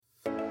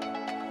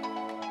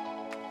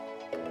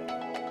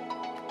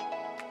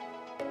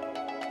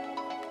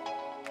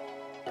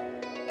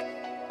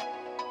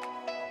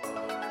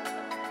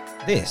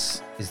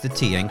This is the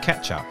TN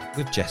Catch-Up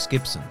with Jess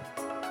Gibson,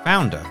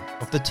 founder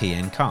of the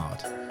TN Card,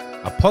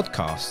 a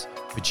podcast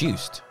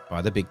produced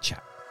by The Big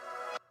Chap.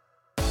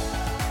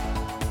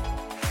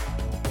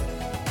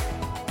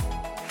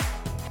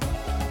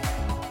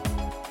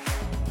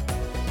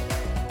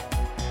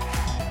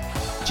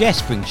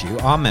 Jess brings you,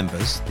 our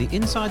members, the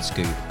inside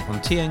scoop on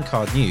TN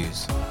Card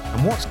news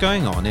and what's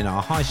going on in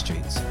our high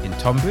streets in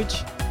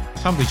Tonbridge,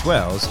 Tunbridge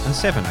Wells and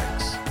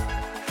Sevenoaks.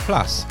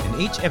 Plus,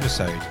 in each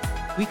episode,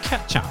 we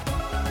catch up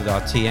with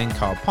our TN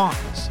Card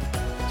partners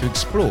to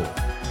explore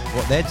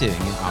what they're doing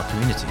in our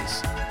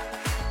communities.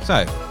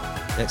 So,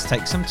 let's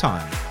take some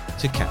time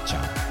to catch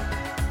up.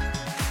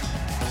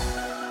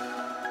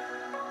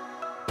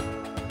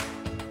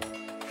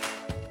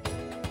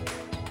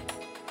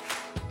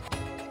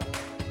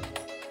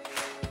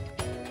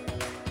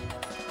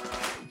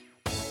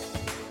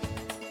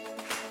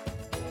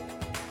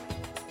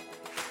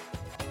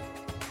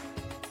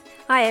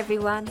 Hi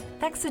everyone,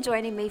 thanks for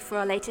joining me for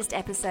our latest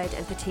episode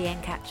of the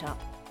TN Catch-Up.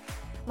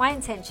 My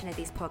intention of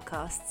these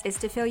podcasts is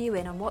to fill you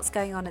in on what's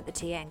going on at the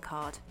TN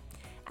Card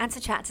and to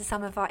chat to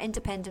some of our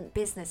independent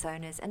business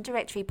owners and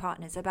directory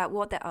partners about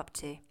what they're up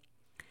to.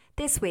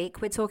 This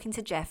week we're talking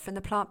to Jeff from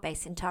the Plant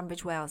Base in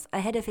Tunbridge Wells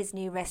ahead of his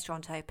new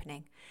restaurant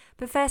opening.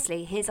 But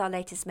firstly, here's our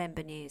latest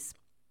member news.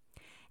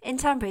 In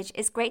Tunbridge,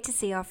 it's great to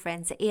see our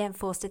friends at E.M.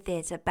 Forster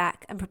Theatre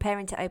back and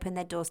preparing to open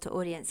their doors to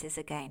audiences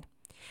again.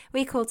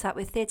 We caught up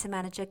with theatre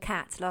manager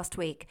Kat last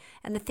week,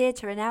 and the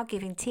theatre are now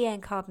giving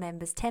TN Card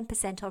members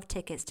 10% off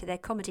tickets to their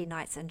comedy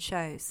nights and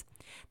shows.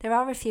 There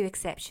are a few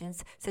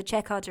exceptions, so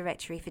check our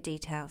directory for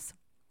details.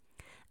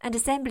 And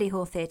Assembly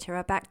Hall Theatre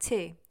are back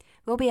too.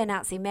 We'll be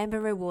announcing member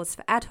rewards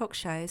for ad hoc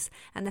shows,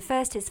 and the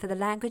first is for The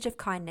Language of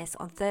Kindness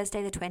on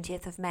Thursday the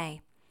 20th of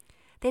May.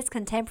 This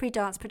contemporary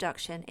dance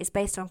production is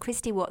based on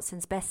Christy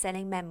Watson's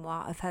best-selling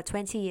memoir of her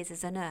 20 years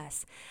as a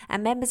nurse,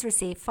 and members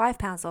receive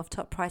 £5 off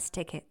top price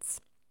tickets.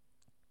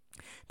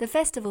 The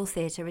Festival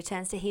Theatre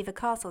returns to Hever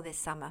Castle this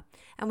summer,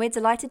 and we're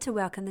delighted to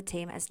welcome the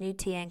team as new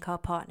TN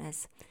Card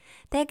partners.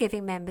 They're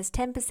giving members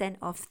 10%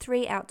 off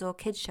 3 outdoor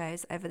kids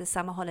shows over the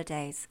summer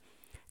holidays.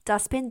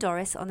 Dustbin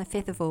Doris on the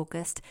 5th of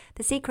August,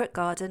 The Secret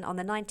Garden on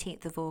the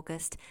 19th of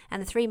August,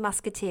 and The Three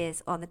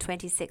Musketeers on the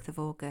 26th of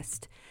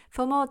August.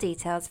 For more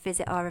details,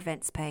 visit our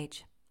events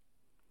page.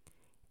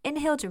 In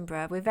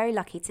Hildenborough, we're very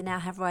lucky to now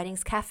have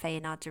Ridings Cafe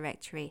in our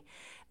directory.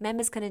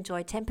 Members can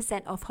enjoy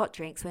 10% off hot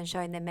drinks when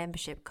showing their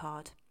membership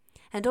card.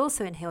 And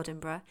also in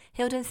Hildenborough,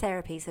 Hilden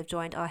Therapies have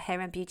joined our hair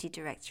and beauty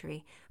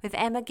directory, with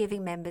Emma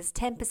giving members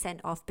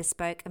 10% off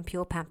bespoke and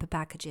pure pamper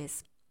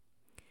packages.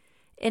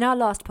 In our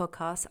last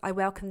podcast, I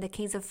welcomed the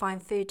Kings of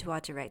Fine Food to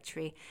our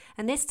directory,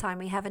 and this time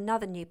we have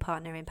another new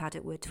partner in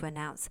Paddock Wood to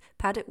announce,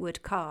 Paddock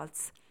Wood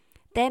Cards.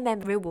 Their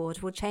member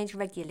reward will change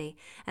regularly,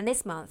 and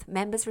this month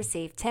members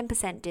receive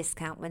 10%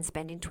 discount when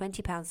spending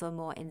 £20 or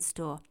more in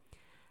store.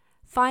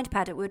 Find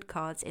Paddock Wood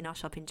Cards in our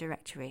shopping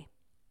directory.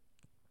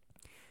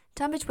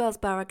 Tunbridge Wells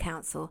Borough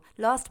Council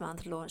last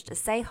month launched a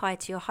Say Hi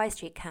to Your High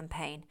Street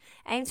campaign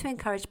aimed to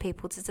encourage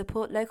people to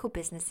support local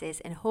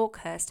businesses in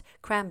Hawkhurst,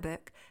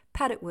 Cranbrook,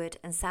 Paddock Wood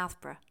and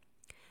Southborough.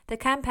 The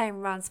campaign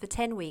runs for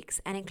 10 weeks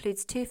and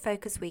includes 2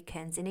 focus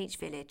weekends in each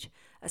village,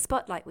 a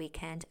spotlight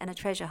weekend and a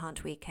treasure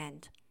hunt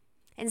weekend.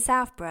 In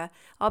Southborough,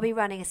 I'll be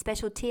running a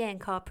special TN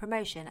Card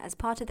promotion as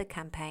part of the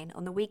campaign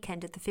on the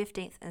weekend of the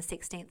 15th and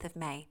 16th of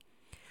May.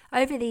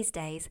 Over these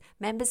days,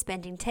 members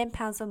spending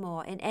 £10 or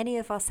more in any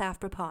of our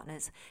Southborough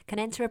partners can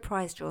enter a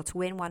prize draw to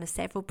win one of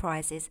several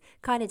prizes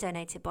kindly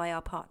donated by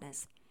our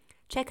partners.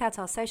 Check out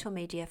our social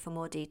media for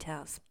more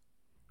details.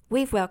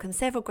 We've welcomed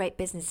several great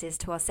businesses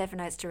to our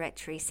Sevenoaks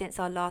directory since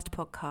our last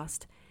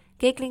podcast.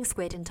 Giggling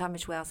Squid and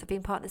Tunbridge Wells have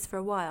been partners for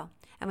a while,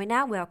 and we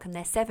now welcome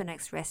their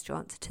Sevenoaks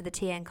restaurant to the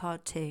TN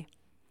Card too.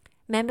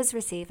 Members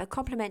receive a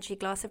complimentary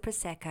glass of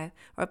Prosecco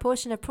or a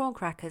portion of prawn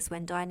crackers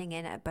when dining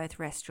in at both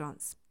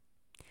restaurants.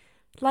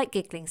 Like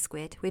Giggling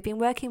Squid, we've been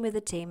working with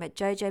the team at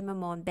Jojo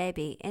Mamon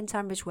Baby in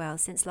Tunbridge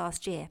Wells since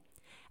last year,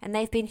 and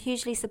they've been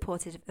hugely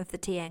supportive of the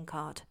TN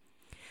Card.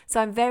 So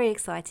I'm very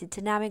excited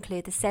to now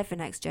include the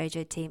Sevenoaks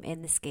Jojo team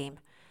in the scheme.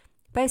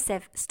 Both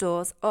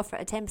stores offer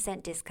a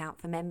 10% discount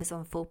for members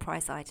on full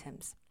price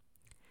items.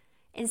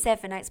 In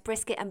Sevenoaks,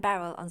 Brisket and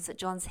Barrel on St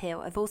John's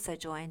Hill have also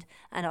joined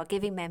and are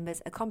giving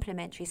members a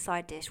complimentary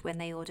side dish when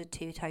they order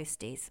 2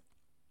 toasties.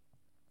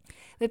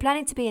 We're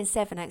planning to be in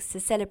Sevenoaks to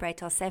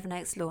celebrate our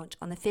Sevenoaks launch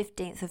on the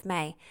 15th of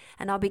May,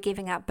 and I'll be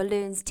giving out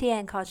balloons,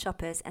 TN Card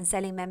shoppers and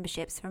selling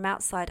memberships from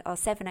outside our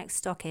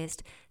Sevenoaks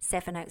stockist,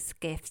 Sevenoaks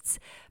Gifts.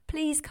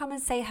 Please come and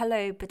say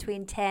hello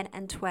between 10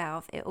 and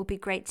 12. It will be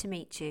great to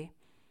meet you.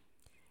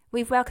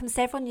 We've welcomed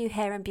several new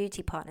hair and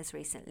beauty partners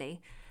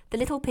recently. The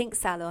Little Pink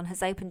Salon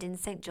has opened in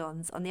St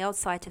John's on the old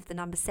site of the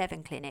No.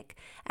 7 clinic,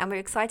 and we're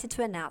excited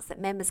to announce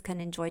that members can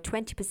enjoy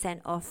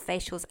 20% off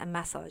facials and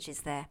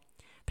massages there.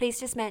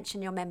 Please just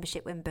mention your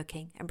membership when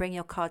booking and bring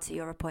your card to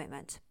your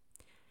appointment.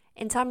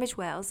 In Tunbridge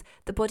Wells,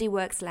 the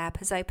Bodyworks Lab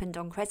has opened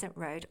on Crescent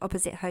Road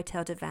opposite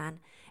Hotel de Van.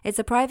 It's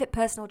a private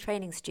personal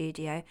training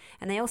studio,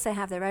 and they also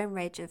have their own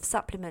range of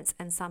supplements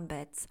and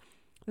sunbeds.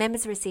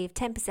 Members receive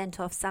 10%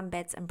 off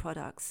sunbeds and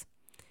products.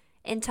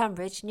 In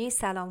Tunbridge, new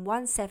salon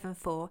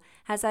 174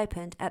 has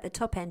opened at the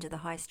top end of the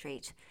high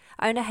street.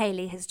 Owner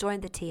Hayley has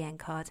joined the TN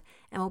card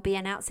and will be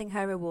announcing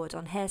her reward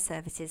on hair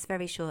services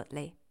very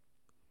shortly.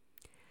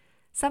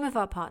 Some of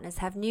our partners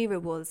have new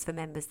rewards for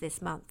members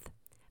this month.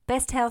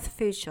 Best Health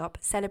Food Shop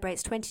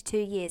celebrates 22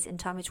 years in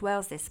Tunbridge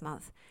Wells this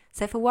month,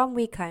 so for 1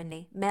 week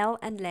only, Mel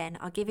and Len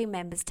are giving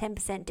members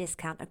 10%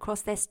 discount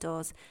across their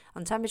stores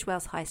on Tunbridge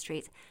Wells High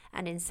Street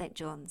and in St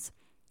John's.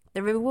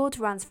 The reward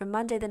runs from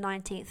Monday the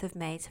 19th of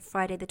May to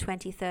Friday the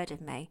 23rd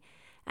of May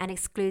and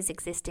excludes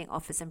existing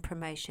offers and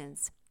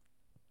promotions.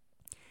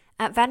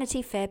 At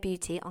Vanity Fair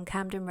Beauty on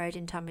Camden Road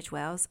in Tunbridge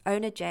Wells,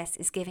 owner Jess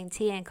is giving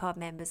TN card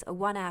members a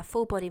 1-hour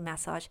full body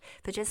massage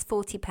for just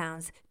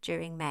 £40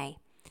 during May.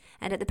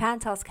 And at the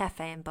Pantiles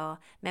Cafe and Bar,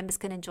 members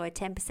can enjoy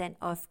 10%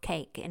 off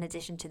cake in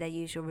addition to their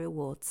usual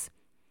rewards.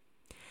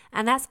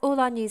 And that's all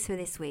our news for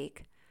this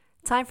week.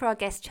 Time for our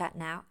guest chat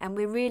now, and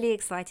we're really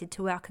excited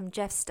to welcome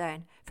Jeff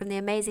Stone from the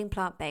amazing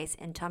plant base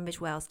in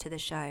Tunbridge Wells to the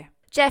show.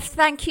 Jeff,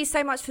 thank you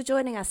so much for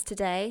joining us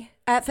today.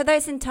 For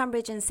those in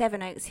Tunbridge and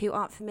Sevenoaks who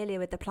aren't familiar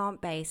with the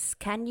plant base,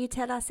 can you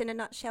tell us in a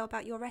nutshell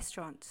about your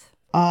restaurant?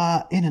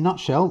 In a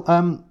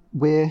nutshell,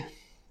 we're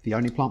the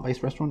only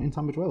plant-based restaurant in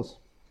Tunbridge Wells.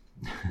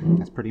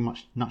 That's pretty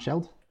much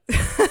nutshelled.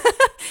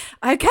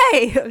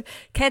 Okay,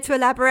 care to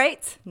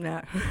elaborate?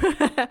 No.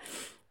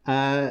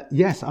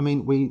 Yes, I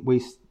mean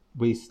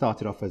we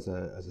started off as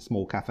a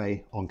small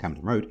cafe on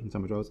Camden Road in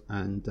Tunbridge Wells,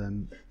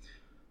 and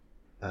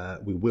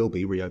we will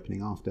be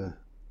reopening after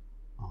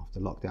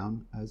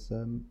lockdown as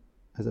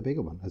a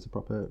bigger one, as a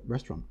proper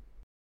restaurant.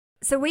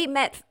 So we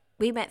met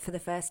for the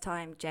first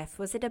time, Jeff.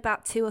 Was it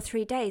about 2 or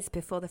 3 days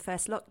before the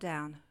first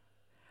lockdown?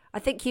 I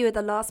think you were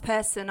the last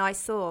person I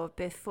saw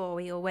before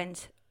we all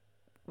went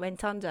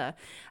under.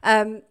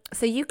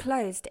 So you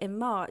closed in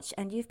March,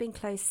 and you've been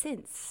closed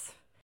since.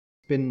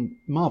 It's been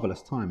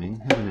marvellous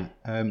timing, hasn't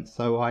it?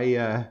 So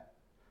I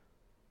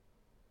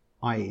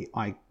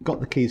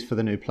got the keys for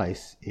the new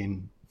place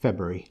in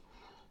February,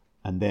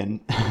 and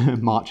then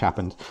March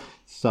happened.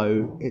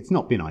 So it's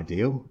not been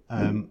ideal.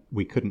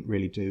 We couldn't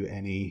really do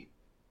any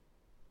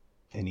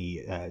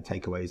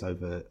takeaways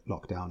over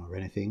lockdown or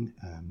anything,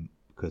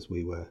 because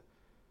we were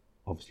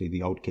obviously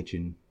the old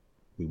kitchen,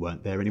 we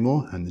weren't there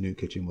anymore, and the new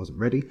kitchen wasn't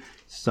ready.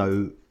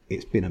 So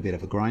it's been a bit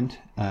of a grind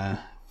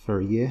for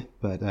a year,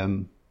 but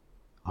I'm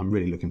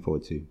really looking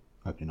forward to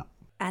opening up.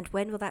 And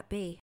when will that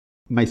be?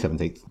 May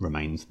 17th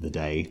remains the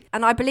day.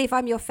 And I believe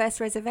I'm your first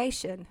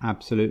reservation.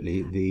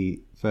 Absolutely,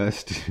 the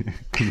first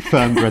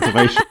confirmed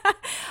reservation.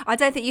 I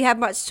don't think you have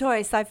much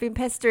choice. I've been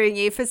pestering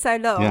you for so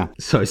long. Yeah,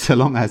 so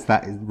long as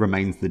that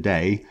remains the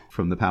day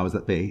from the powers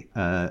that be,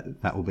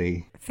 that will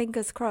be...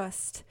 Fingers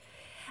crossed.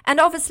 And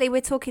obviously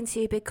we're talking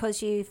to you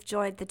because you've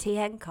joined the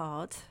TN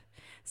card.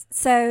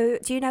 So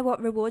do you know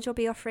what reward you'll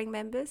be offering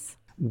members?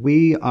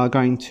 We are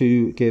going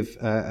to give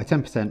a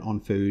 10% on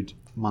food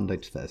Monday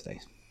to Thursday.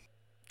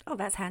 Oh,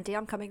 that's handy.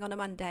 I'm coming on a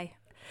Monday.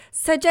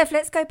 So Jeff,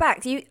 let's go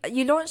back. You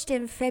launched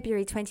in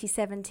February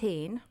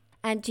 2017,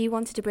 and you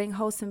wanted to bring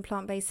wholesome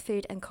plant-based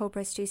food and cold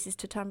pressed juices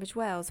to Tunbridge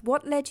Wells.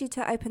 What led you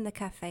to open the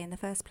cafe in the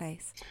first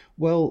place?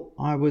 Well,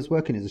 I was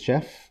working as a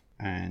chef,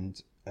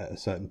 and at a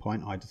certain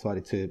point I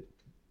decided to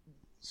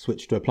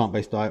switch to a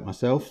plant-based diet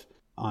myself.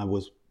 I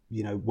was,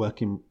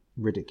 working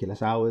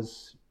ridiculous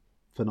hours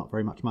for not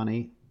very much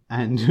money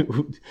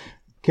and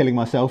killing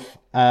myself.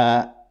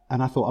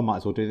 And I thought I might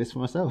as well do this for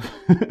myself.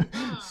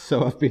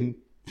 So I've been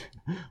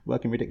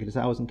working ridiculous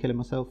hours and killing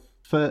myself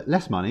for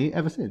less money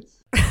ever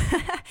since.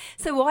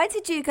 So why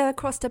did you go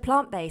across to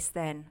plant-based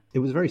then? It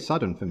was very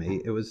sudden for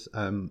me. It was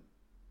a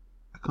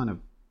kind of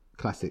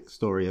classic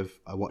story of,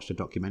 I watched a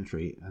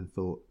documentary and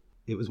thought,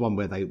 it was one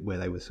where they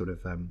were sort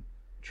of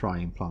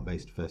trying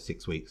plant-based for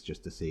 6 weeks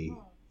just to see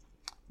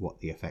what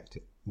effect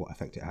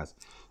it has.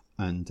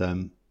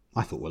 And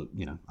I thought, well,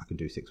 I could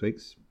do 6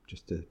 weeks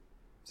just to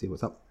see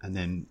what's up. And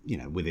then,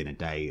 within a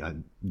day, I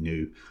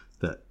knew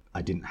that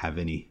I didn't have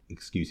any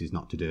excuses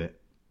not to do it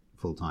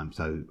full time.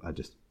 So I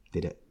just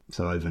did it.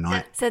 So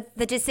overnight. So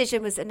the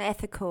decision was an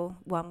ethical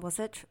one, was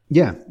it?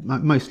 Yeah,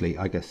 mostly,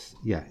 I guess.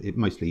 Yeah,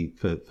 mostly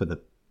for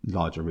the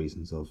larger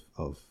reasons of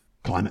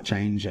climate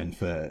change, and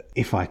for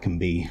if I can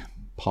be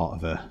part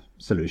of a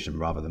solution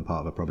rather than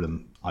part of a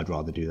problem, I'd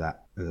rather do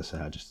that. As I say,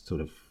 I just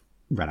sort of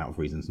ran out of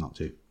reasons not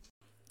to.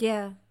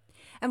 Yeah.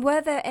 And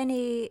were there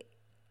any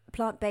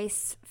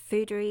plant-based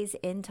fooderies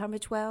in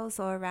Tunbridge Wells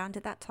or around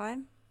at that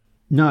time?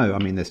 No, I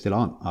mean, there still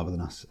aren't, other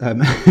than us.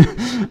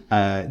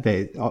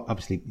 They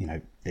obviously,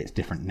 it's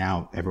different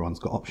now. Everyone's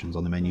got options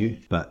on the menu,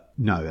 but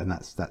no, and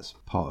that's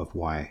part of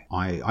why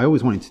I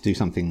always wanted to do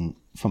something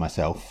for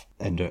myself.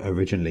 And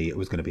originally it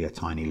was going to be a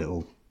tiny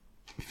little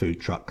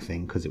food truck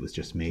thing because it was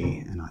just me,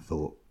 and I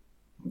thought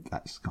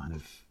that's kind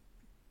of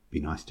be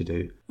nice to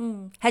do.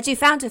 Had you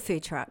found a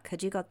food truck?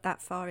 Had you got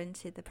that far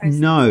into the process?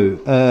 No.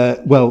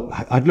 Well,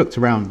 I'd looked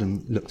around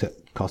and looked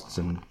at costs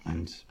and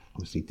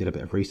obviously did a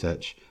bit of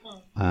research.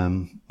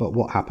 But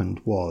what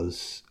happened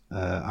was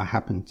I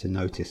happened to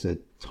notice a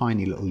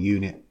tiny little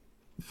unit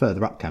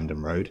further up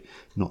Camden Road,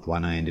 not the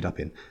one I ended up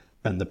in.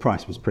 And the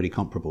price was pretty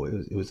comparable.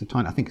 It was a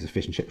tiny, I think it's a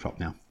fish and chip shop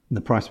now. And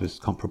the price was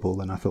comparable,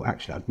 and I thought,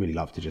 actually, I'd really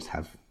love to just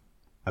have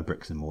a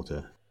bricks and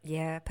mortar.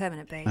 Yeah,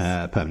 permanent base.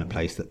 Permanent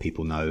place that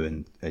people know,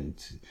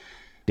 and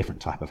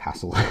different type of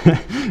hassle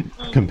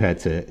compared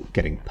to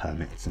getting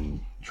permits and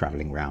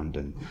travelling around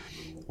and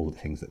all the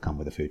things that come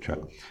with a food truck.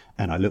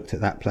 And I looked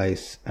at that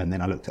place, and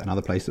then I looked at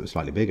another place that was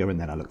slightly bigger, and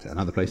then I looked at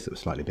another place that was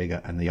slightly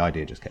bigger, and the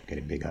idea just kept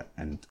getting bigger.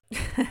 And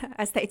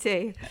As they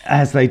do.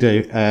 As they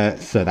do.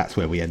 So that's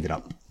where we ended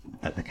up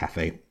at the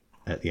cafe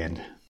at the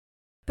end.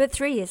 But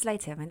 3 years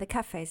later, I mean, the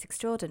cafe is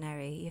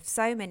extraordinary. You have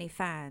so many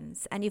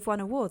fans, and you've won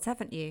awards,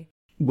 haven't you?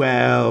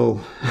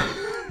 Well,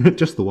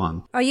 just the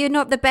one. Are you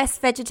not the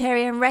best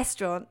vegetarian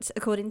restaurant,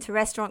 according to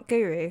Restaurant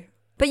Guru?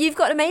 But you've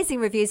got amazing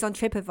reviews on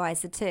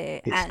TripAdvisor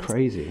too. It's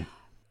crazy.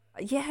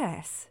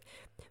 Yes.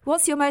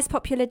 What's your most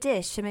popular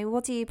dish? I mean,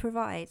 what do you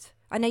provide?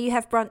 I know you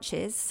have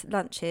brunches,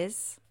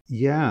 lunches.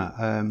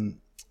 Yeah.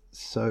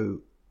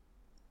 So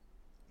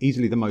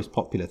easily the most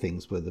popular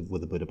things were the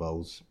Buddha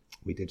bowls.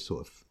 We did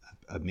sort of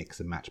a mix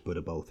and match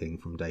Buddha bowl thing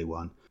from day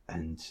one,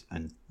 and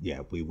yeah,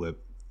 we were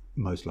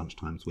most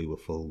lunchtimes we were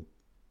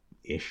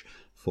full-ish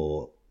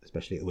for,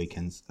 especially at the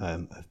weekends,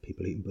 of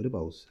people eating Buddha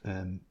bowls.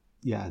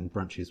 Yeah, and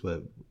brunches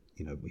were,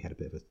 we had a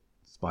bit of a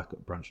spike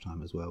at brunch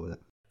time as well with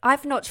it.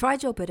 I've not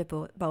tried your Buddha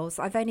bowls.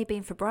 I've only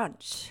been for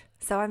brunch,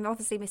 so I'm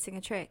obviously missing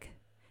a trick.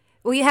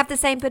 Will you have the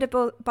same Buddha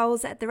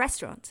bowls at the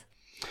restaurant?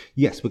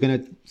 Yes, we're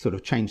going to sort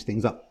of change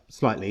things up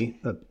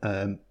slightly,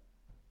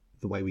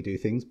 the way we do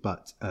things,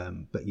 but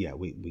yeah,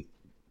 we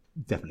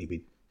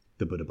definitely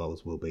the Buddha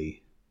bowls will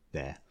be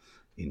there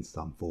in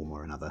some form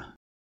or another.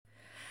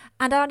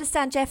 And I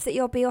understand, Jeff, that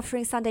you'll be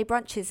offering Sunday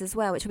brunches as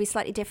well, which will be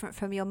slightly different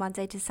from your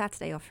Monday to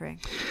Saturday offering.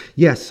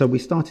 Yes, so we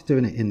started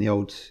doing it in the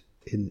old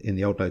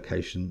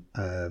location.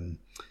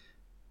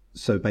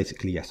 So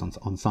basically, yes,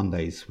 on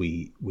Sundays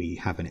we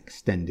have an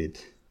extended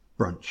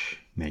brunch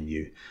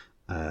menu.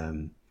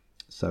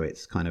 So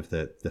it's kind of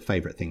the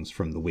favourite things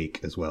from the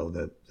week as well,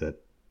 the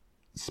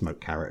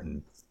smoked carrot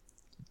and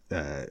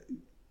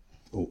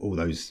all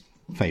those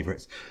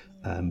favourites,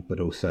 but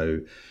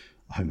also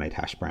homemade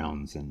hash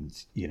browns, and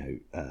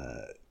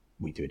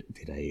we did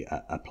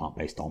a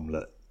plant-based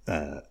omelette,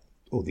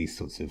 all these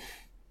sorts of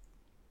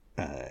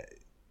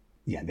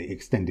the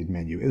extended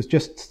menu. It was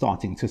just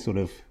starting to sort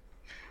of,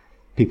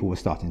 people were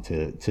starting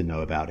to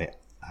know about it.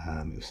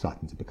 It was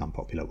starting to become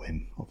popular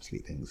when obviously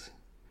things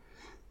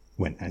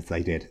went as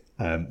they did.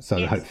 So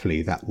yes.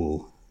 Hopefully that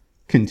will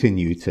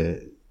continue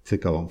to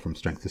go on from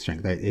strength to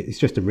strength. It's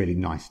just a really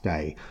nice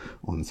day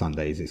on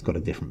Sundays. It's got a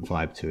different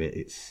vibe to it.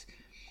 It's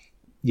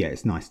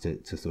nice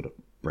to sort of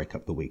break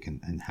up the week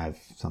and have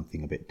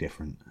something a bit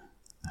different.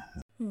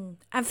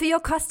 And for your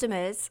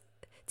customers,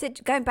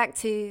 going back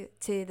to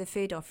the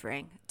food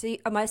offering,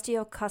 are most of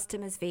your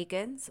customers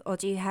vegans, or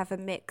do you have a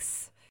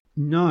mix?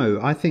 No,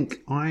 I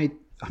think I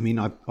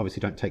obviously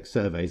don't take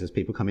surveys as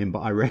people come in, but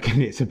I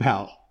reckon it's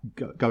about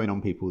going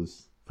on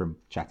from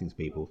chatting to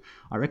people,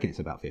 I reckon it's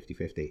about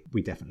 50-50.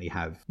 We definitely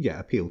have,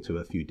 appeal to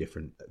a few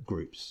different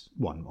groups.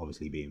 One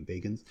obviously being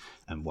vegans,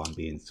 and one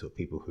being sort of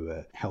people who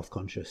are health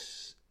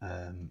conscious.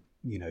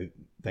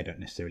 They don't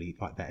necessarily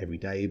like that every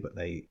day, but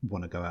they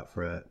want to go out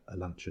for a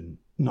lunch and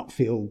not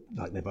feel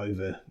like they've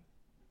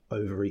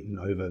overeaten,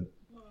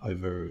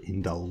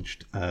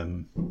 overindulged. I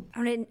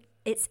mean,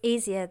 it's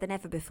easier than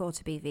ever before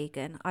to be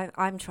vegan.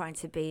 I'm trying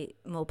to be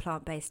more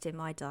plant-based in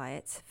my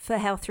diet for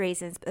health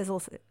reasons, but there's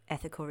also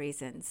ethical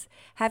reasons.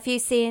 Have you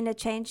seen a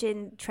change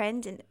in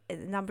trend in the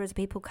number of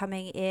people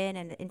coming in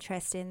and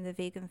interest in the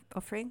vegan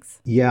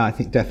offerings? Yeah, I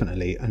think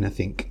definitely. And I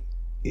think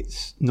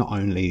it's not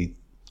only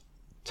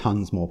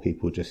tons more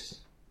people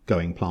just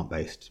going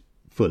plant-based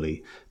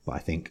fully, but I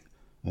think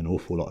an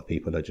awful lot of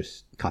people are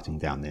just cutting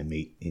down their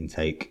meat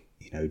intake,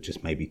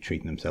 just maybe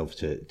treating themselves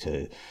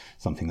to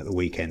something at the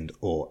weekend,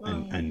 or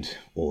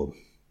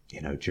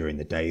during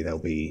the day they'll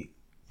be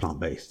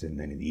plant-based, and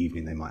then in the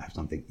evening they might have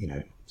something,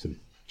 some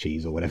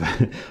cheese or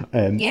whatever.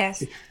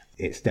 Yes.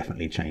 It's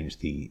definitely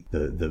changed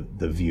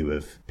the view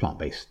of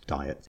plant-based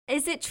diet.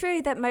 Is it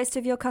true that most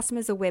of your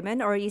customers are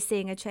women, or are you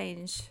seeing a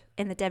change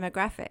in the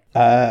demographic?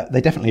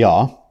 They definitely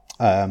are,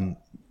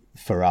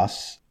 for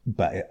us,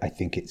 but I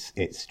think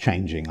it's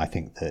changing. I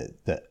think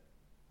that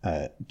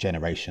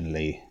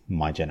generationally,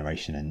 my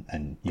generation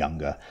and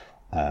younger,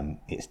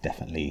 it's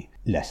definitely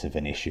less of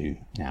an issue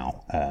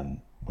now.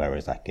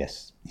 Whereas I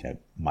guess,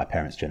 my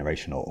parents'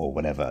 generation or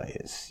whatever,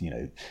 it's,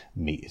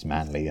 meat is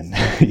manly, and,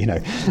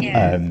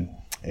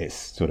 it's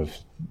sort of,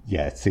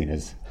 it's seen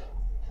as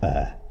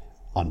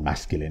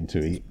unmasculine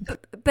to eat.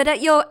 But at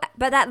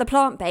the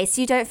plant-based,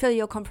 you don't feel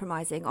you're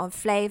compromising on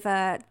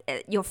flavour.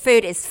 Your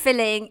food is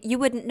filling. You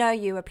wouldn't know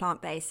you were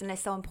plant-based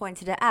unless someone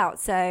pointed it out.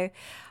 So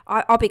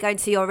I'll be going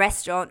to your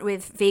restaurant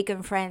with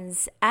vegan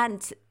friends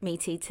and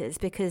meat eaters,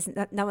 because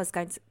no one's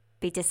going to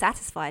be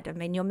dissatisfied. I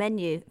mean, your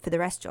menu for the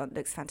restaurant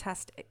looks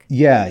fantastic.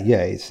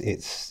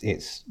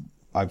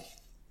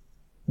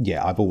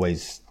 I've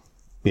always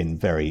been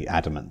very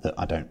adamant that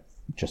I don't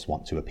just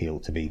want to appeal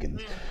to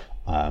vegans.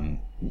 A,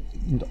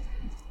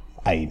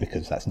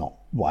 because that's not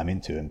what I'm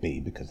into, and B,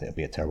 because it'll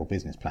be a terrible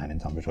business plan in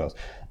Tunbridge Wells.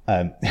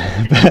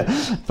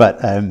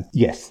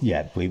 Yes,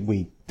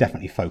 we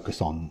definitely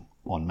focus on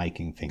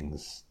making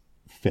things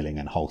filling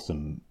and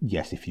wholesome.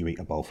 Yes, if you eat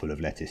a bowl full of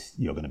lettuce,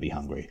 you're going to be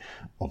hungry,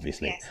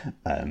 obviously.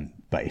 Yes.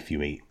 But if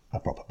you eat a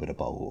proper Buddha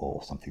bowl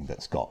or something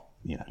that's got,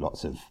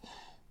 lots of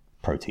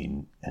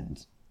protein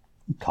and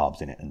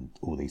carbs in it and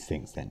all these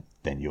things, then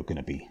you're going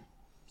to be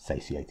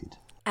satiated.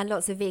 And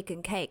lots of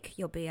vegan cake,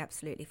 you'll be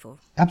absolutely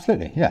full.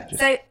 Absolutely, yeah.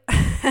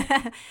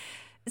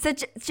 So,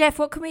 Jeff,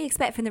 what can we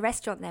expect from the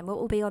restaurant then? What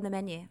will be on the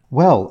menu?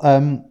 Well,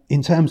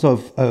 in terms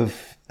of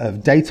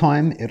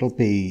daytime, it'll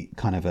be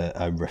kind of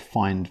a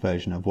refined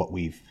version of what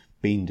we've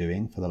been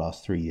doing for the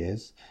last 3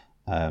 years.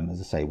 As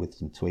I say, with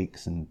some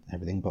tweaks and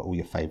everything, but all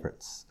your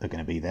favourites are going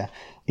to be there.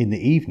 In the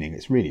evening,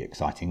 it's really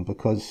exciting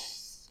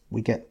because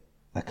we get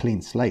a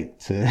clean slate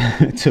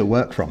to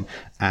work from,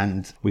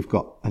 and we've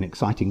got an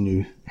exciting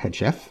new head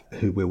chef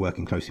who we're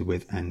working closely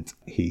with, and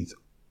he's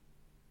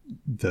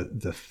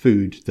the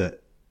food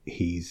that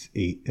he's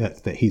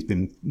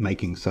been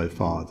making so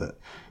far, that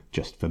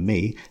just for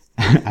me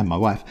and my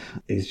wife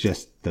is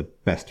just the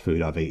best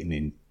food I've eaten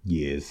in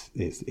years.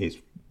 It's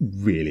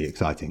really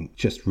exciting,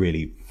 just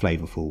really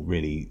flavorful,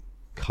 really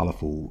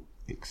colourful,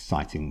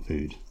 exciting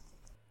food.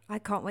 I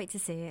can't wait to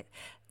see it.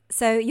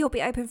 So you'll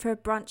be open for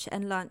brunch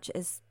and lunch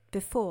as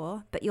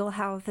before, but you'll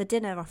have a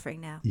dinner offering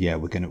now. Yeah,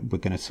 we're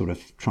gonna sort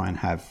of try and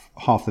have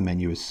half the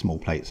menu as small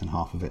plates and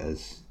half of it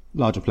as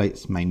larger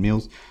plates, main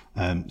meals.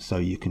 So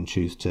you can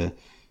choose to,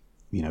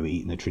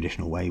 eat in a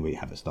traditional way where you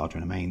have a starter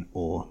and a main,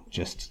 or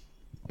just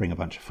bring a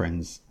bunch of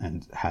friends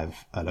and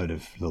have a load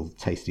of little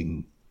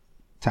tasting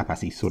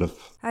tapasy sort of.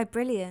 Oh,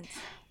 brilliant!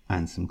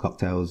 And some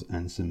cocktails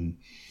and some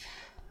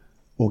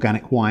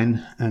organic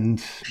wine and.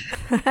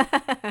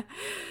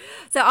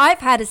 So I've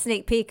had a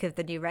sneak peek of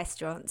the new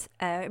restaurant.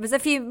 It was a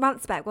few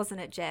months back,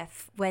 wasn't it,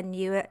 Jeff? When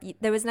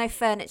there was no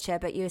furniture,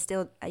 but you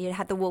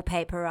had the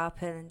wallpaper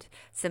up and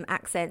some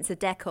accents of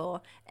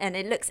decor, and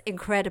it looks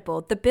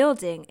incredible. The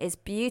building is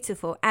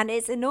beautiful and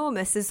it's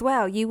enormous as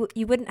well. You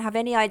wouldn't have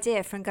any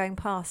idea from going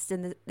past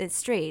in the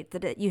street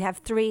that you have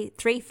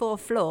 4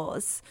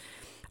 floors,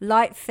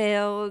 light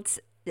filled.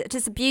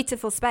 Just a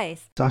beautiful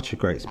space. Such a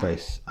great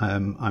space.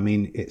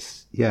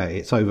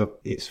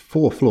 It's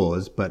 4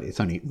 floors, but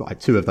it's only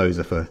 2 of those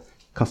are for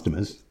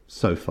customers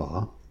so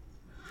far. ...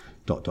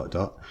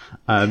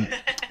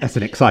 That's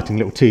an exciting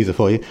little teaser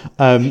for you.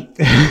 And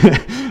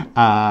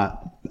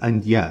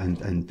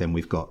then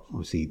we've got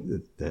obviously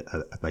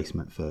a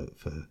basement for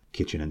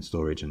kitchen and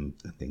storage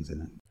and things in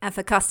it. And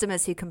for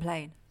customers who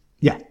complain.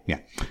 Yeah.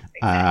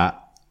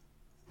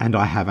 And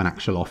I have an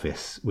actual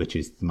office, which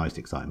is the most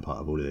exciting part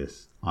of all of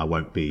this. I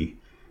won't be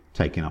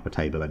taking up a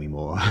table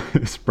anymore,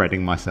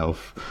 spreading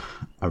myself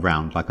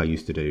around like I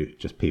used to do.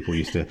 Just people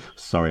used to,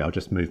 sorry, I'll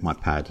just move my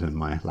pad and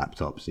my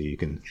laptop so you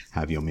can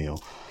have your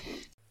meal.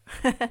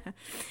 Am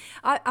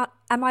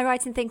I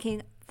right in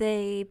thinking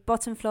the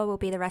bottom floor will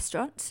be the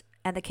restaurant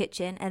and the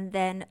kitchen, and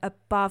then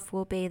above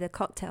will be the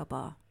cocktail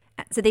bar?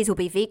 So these will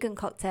be vegan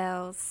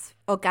cocktails,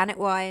 organic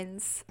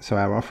wines. So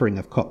our offering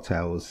of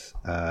cocktails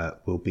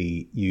will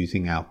be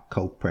using our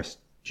cold pressed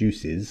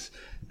juices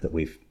that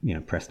we've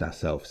pressed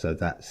ourselves. So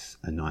that's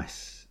a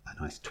nice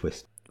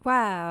twist.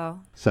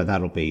 Wow. So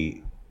that'll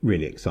be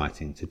really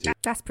exciting to do.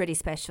 That's pretty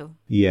special.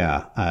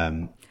 Yeah.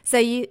 So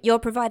you're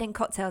providing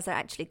cocktails that are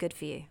actually good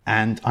for you.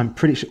 And I'm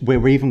pretty sure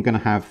we're even going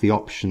to have the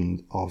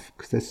option of,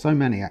 because there's so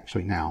many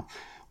actually now,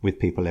 with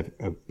people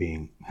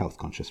being health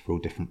conscious for all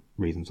different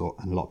reasons,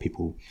 and a lot of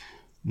people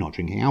not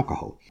drinking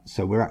alcohol.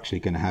 So we're actually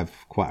going to have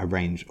quite a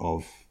range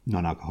of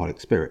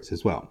non-alcoholic spirits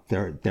as well.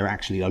 There are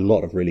actually a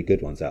lot of really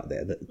good ones out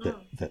there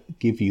that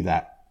give you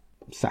that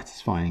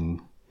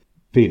satisfying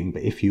feeling.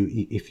 But if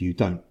you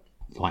don't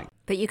like,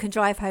 but you can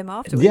drive home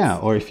afterwards. Yeah,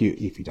 or if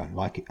you don't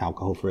like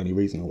alcohol for any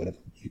reason or whatever,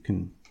 you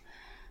can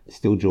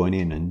still join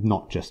in and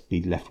not just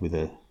be left with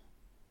a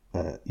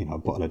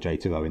bottle of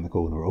J2O in the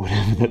corner or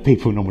whatever that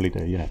people normally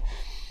do.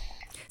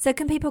 So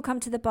can people come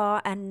to the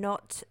bar and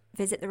not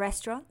visit the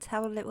restaurant?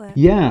 How will it work?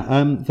 Yeah,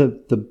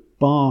 the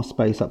bar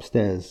space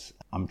upstairs,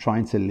 I'm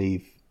trying to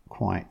leave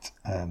quite,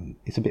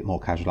 it's a bit more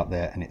casual up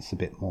there, and it's a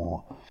bit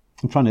more,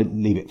 I'm trying to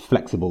leave it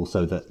flexible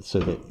so that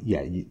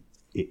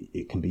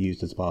it can be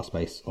used as a bar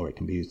space, or it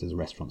can be used as a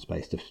restaurant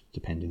space,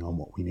 depending on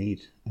what we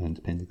need and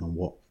depending on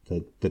what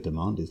the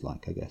demand is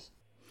like, I guess.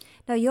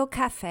 Now, your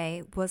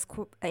cafe was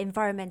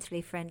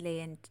environmentally friendly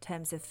in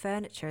terms of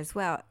furniture as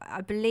well.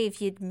 I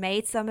believe you'd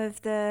made some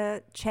of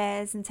the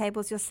chairs and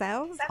tables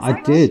yourselves. I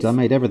did. I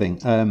made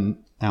everything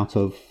out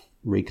of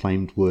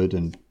reclaimed wood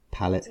and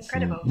pallets. It's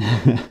incredible.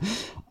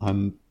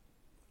 I'm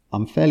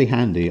fairly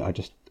handy.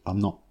 I'm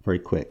not very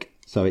quick,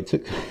 so it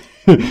takes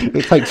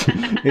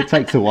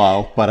a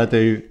while. But I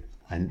do,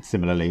 and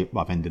similarly,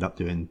 I've ended up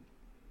doing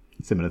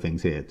similar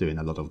things here, doing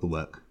a lot of the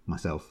work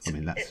myself. I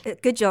mean, that's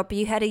good job.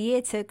 You had a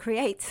year to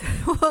create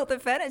all the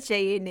furniture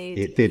you need.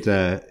 It did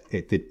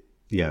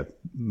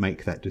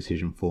make that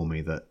decision for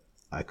me that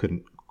I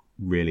couldn't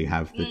really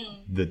have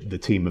the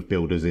team of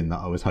builders in that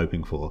I was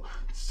hoping for.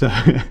 So,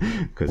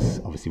 because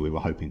obviously we were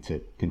hoping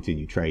to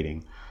continue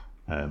trading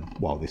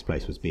while this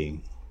place was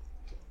being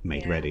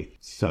made ready.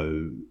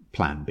 So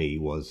plan B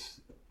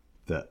was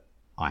that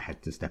I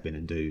had to step in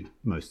and do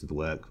most of the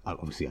work.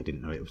 Obviously I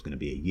didn't know it was going to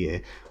be a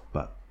year,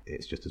 but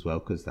it's just as well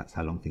because that's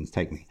how long things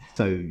take me.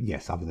 So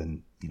yes, other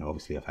than,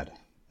 obviously I've had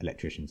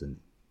electricians and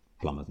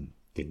plumbers and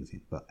things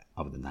in, but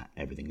other than that,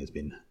 everything has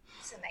been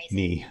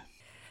me.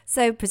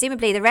 So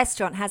presumably the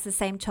restaurant has the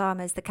same charm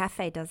as the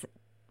cafe does,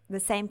 the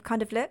same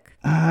kind of look?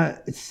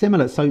 It's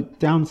similar. So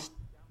down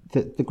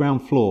the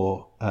ground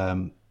floor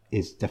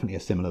is definitely a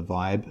similar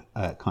vibe,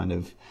 kind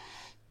of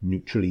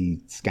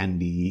neutrally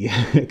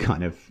Scandi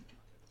kind of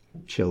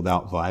chilled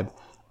out vibe.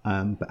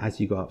 But as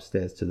you go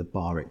upstairs to the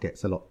bar, it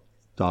gets a lot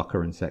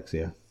darker and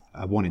sexier.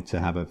 I wanted to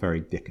have a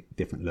very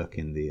different look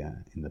in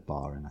the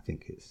bar, and I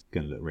think it's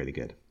going to look really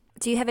good.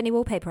 Do you have any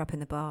wallpaper up in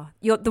the bar?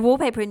 The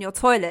wallpaper in your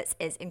toilets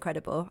is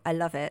incredible. I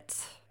love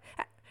it.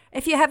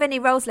 If you have any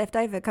rolls left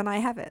over, can I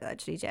have it,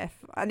 actually, Jeff?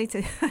 I need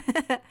to...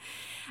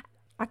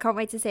 I can't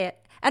wait to see it.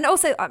 And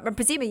also, I'm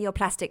presuming you're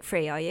plastic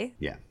free, are you?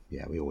 Yeah,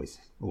 we always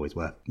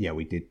were. Yeah,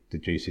 we did the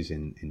juices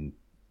in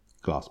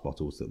glass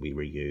bottles that we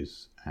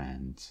reuse,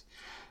 and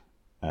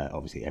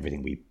obviously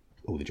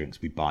all the drinks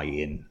we buy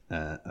in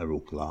are all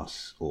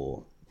glass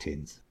or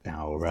tins.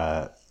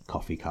 Our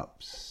coffee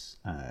cups,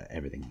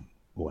 everything,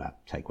 all our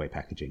takeaway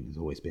packaging has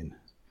always been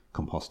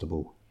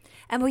compostable.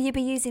 And will you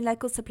be using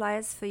local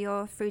suppliers for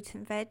your fruit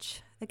and veg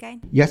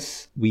again?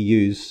 Yes, we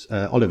use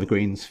Oliver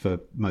Greens for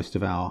most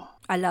of our...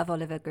 I love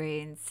Oliver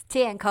Greens.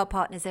 TN Card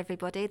Partners,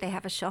 everybody. They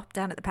have a shop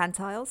down at the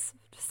Pantiles.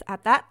 Just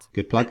add that.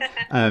 Good plug.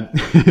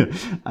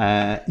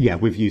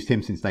 We've used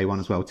him since day one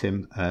as well,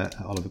 Tim,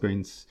 Oliver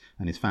Greens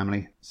and his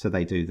family. So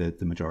they do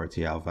the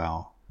majority of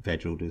our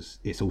veg orders.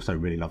 It's also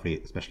really lovely,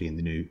 especially in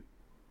the new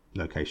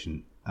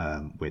location.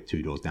 We're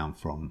 2 doors down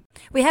from...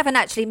 We haven't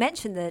actually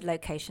mentioned the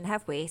location,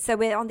 have we? So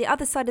we're on the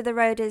other side of the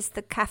road as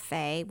the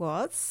cafe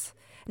was.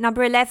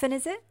 Number 11,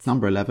 is it?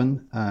 Number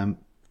 11.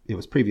 It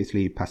was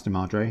previously Pasta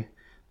Madre.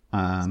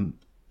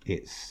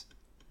 It's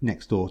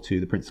next door to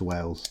the Prince of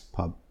Wales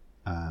pub.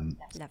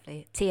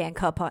 Lovely. TN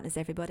Card Partners,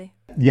 everybody.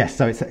 Yes,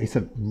 so it's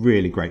a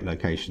really great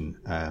location.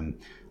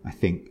 I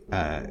think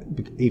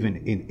even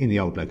in the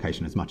old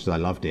location, as much as I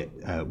loved it,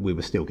 we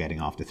were still getting,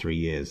 after 3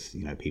 years,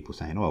 people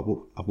saying,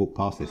 I've walked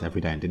past this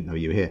every day and didn't know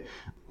you were here.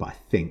 But I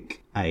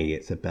think, A,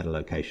 it's a better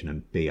location,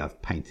 and B,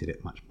 I've painted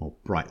it much more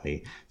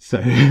brightly,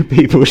 so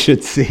people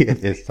should see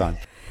it this time.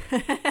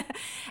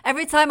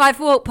 Every time I've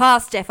walked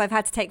past, Jeff, I've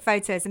had to take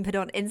photos and put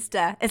on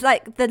Insta. It's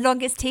like the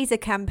longest teaser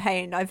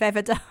campaign I've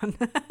ever done.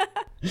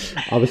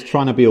 I was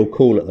trying to be all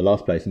cool at the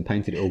last place and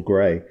painted it all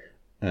grey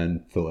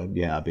and thought, I'd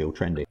be all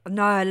trendy.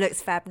 No, it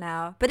looks fab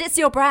now. But it's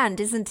your brand,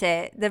 isn't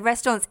it? The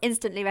restaurant's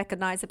instantly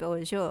recognisable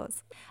as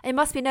yours. It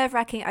must be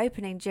nerve-wracking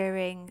opening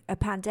during a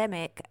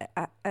pandemic.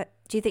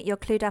 Do you think you're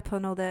clued up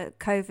on all the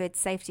COVID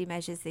safety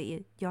measures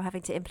that you're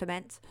having to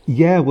implement?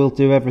 Yeah, we'll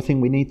do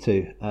everything we need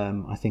to.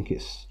 I think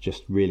it's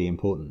just really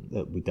important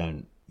that we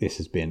don't... This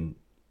has been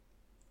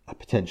a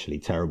potentially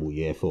terrible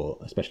year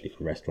especially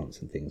for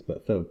restaurants and things,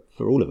 but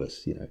for all of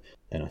us,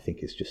 and I think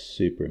it's just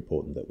super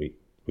important that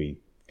we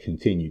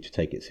continue to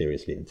take it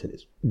seriously until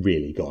it's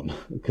really gone,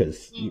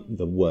 because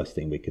the worst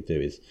thing we could do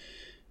is,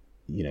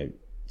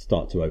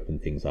 start to open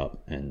things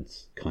up and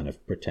kind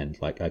of pretend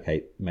like,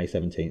 okay, May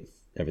 17th,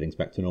 everything's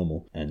back to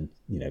normal. And,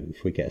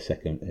 if we get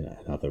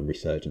another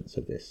resurgence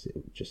of this, it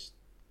would just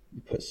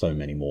put so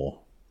many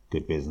more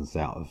good business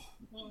out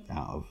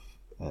of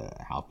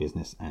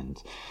business,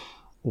 and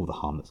all the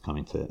harm that's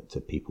coming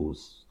to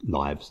people's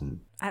lives.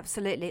 And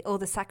absolutely, all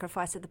the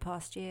sacrifice of the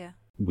past year.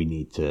 We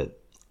need to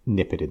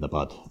nip it in the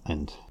bud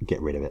and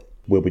get rid of it.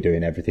 We'll be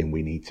doing everything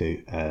we need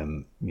to,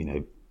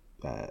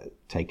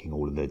 taking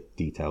all of the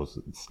details,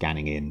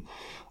 scanning in,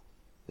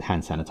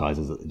 hand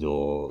sanitizers at the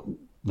door,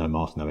 no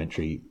mask, no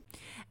entry.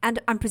 And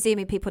I'm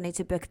presuming people need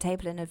to book a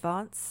table in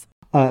advance?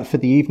 For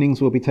the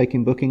evenings, we'll be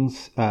taking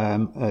bookings.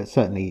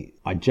 Certainly,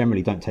 I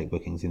generally don't take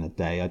bookings in a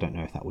day. I don't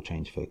know if that will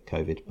change for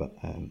COVID, but...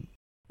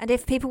 And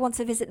if people want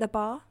to visit the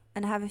bar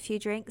and have a few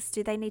drinks,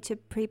 do they need to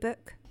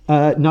pre-book?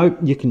 No,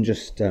 you can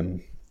just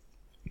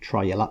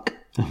try your luck.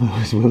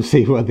 We'll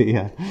see what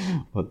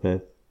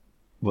the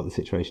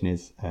situation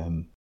is.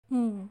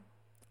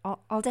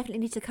 I'll definitely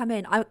need to come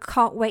in. I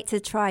can't wait to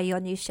try your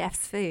new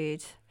chef's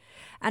food.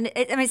 And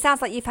it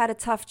sounds like you've had a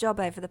tough job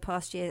over the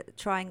past year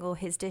trying all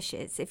his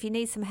dishes. If you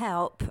need some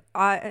help,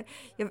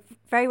 you're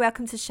very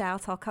welcome to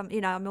shout. I'll come.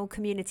 I'm all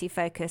community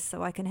focused,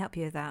 so I can help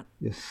you with that.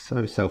 You're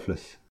so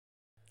selfless.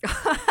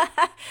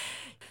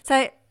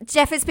 So,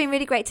 Jeff, it's been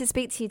really great to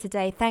speak to you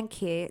today.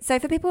 Thank you. So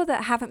for people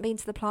that haven't been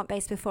to the Plant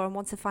Base before and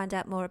want to find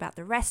out more about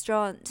the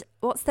restaurant,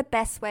 what's the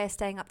best way of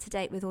staying up to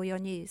date with all your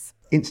news?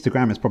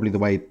 Instagram is probably the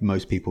way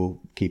most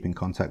people keep in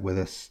contact with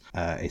us.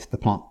 It's the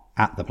Plant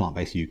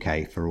Base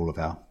UK for all of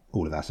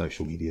our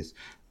social medias,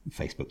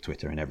 Facebook,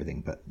 Twitter and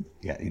everything. But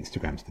yeah,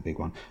 Instagram's the big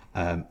one.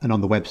 And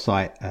on the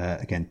website,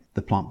 again,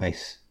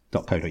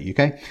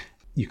 theplantbase.co.uk.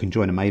 You can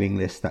join a mailing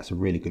list. That's a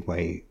really good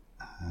way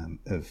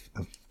of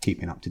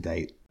keeping up to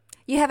date.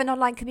 You have an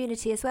online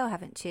community as well,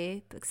 haven't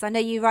you? Because I know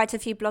you write a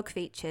few blog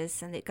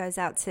features and it goes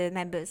out to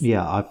members.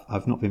 Yeah,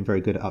 I've not been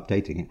very good at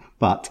updating it,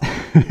 but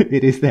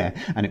it is there,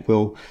 and it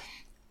will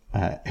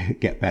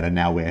get better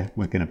now. We're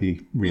going to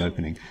be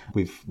reopening.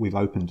 We've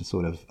opened a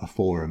sort of a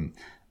forum,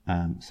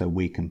 so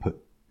we can put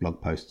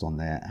blog posts on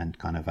there, and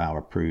kind of our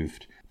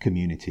approved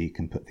community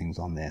can put things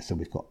on there. So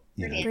we've got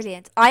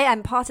Brilliant. I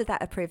am part of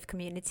that approved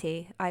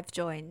community. I've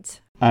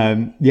joined.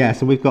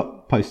 So we've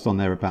got posts on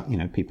there about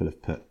people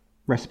have put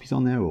recipes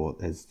on there, or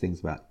there's things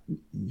about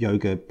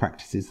yoga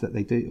practices that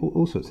they do,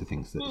 all sorts of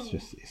things.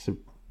 It's a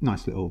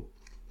nice little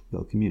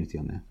community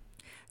on there.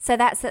 So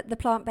that's at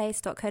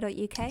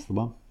theplantbased.co.uk. That's the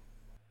one.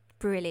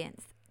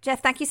 Brilliant.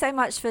 Jeff, thank you so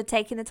much for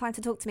taking the time to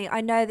talk to me.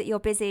 I know that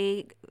you're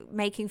busy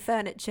making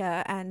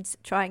furniture and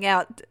trying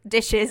out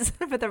dishes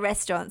for the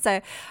restaurant, so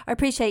I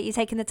appreciate you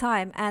taking the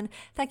time, and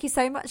thank you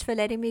so much for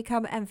letting me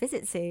come and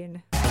visit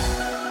soon.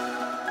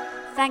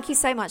 Thank you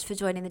so much for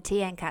joining the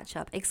TN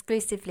Catch-Up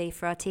exclusively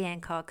for our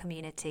TN Card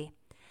community.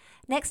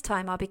 Next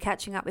time I'll be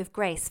catching up with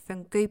Grace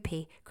from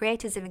Goopy,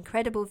 creators of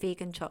incredible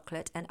vegan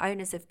chocolate and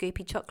owners of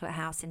Goopy Chocolate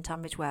House in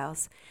Tunbridge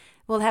Wells.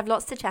 We'll have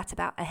lots to chat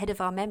about ahead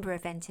of our member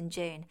event in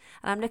June,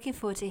 and I'm looking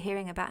forward to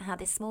hearing about how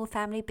this small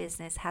family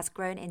business has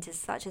grown into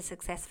such a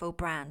successful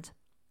brand.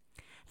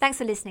 Thanks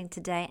for listening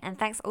today, and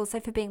thanks also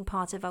for being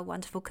part of our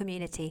wonderful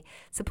community,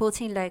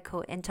 supporting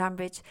local in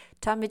Tunbridge,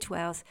 Tunbridge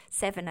Wells,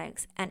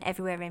 Sevenoaks and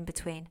everywhere in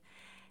between.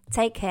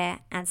 Take care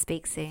and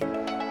speak soon.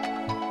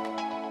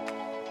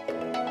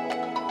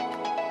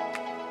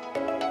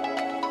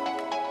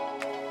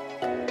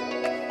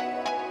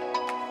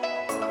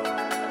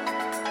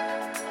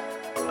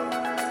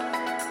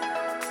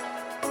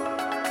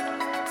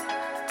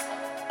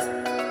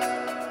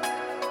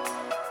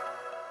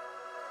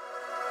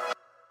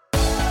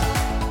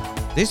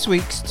 This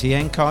week's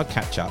TN Card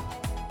Catch-Up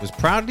was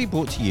proudly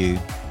brought to you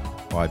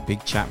by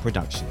Big Chat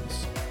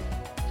Productions.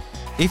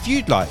 If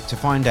you'd like to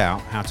find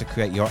out how to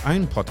create your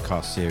own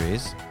podcast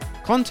series,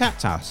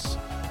 contact us.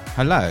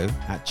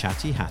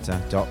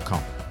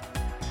 hello@chattyhatter.com.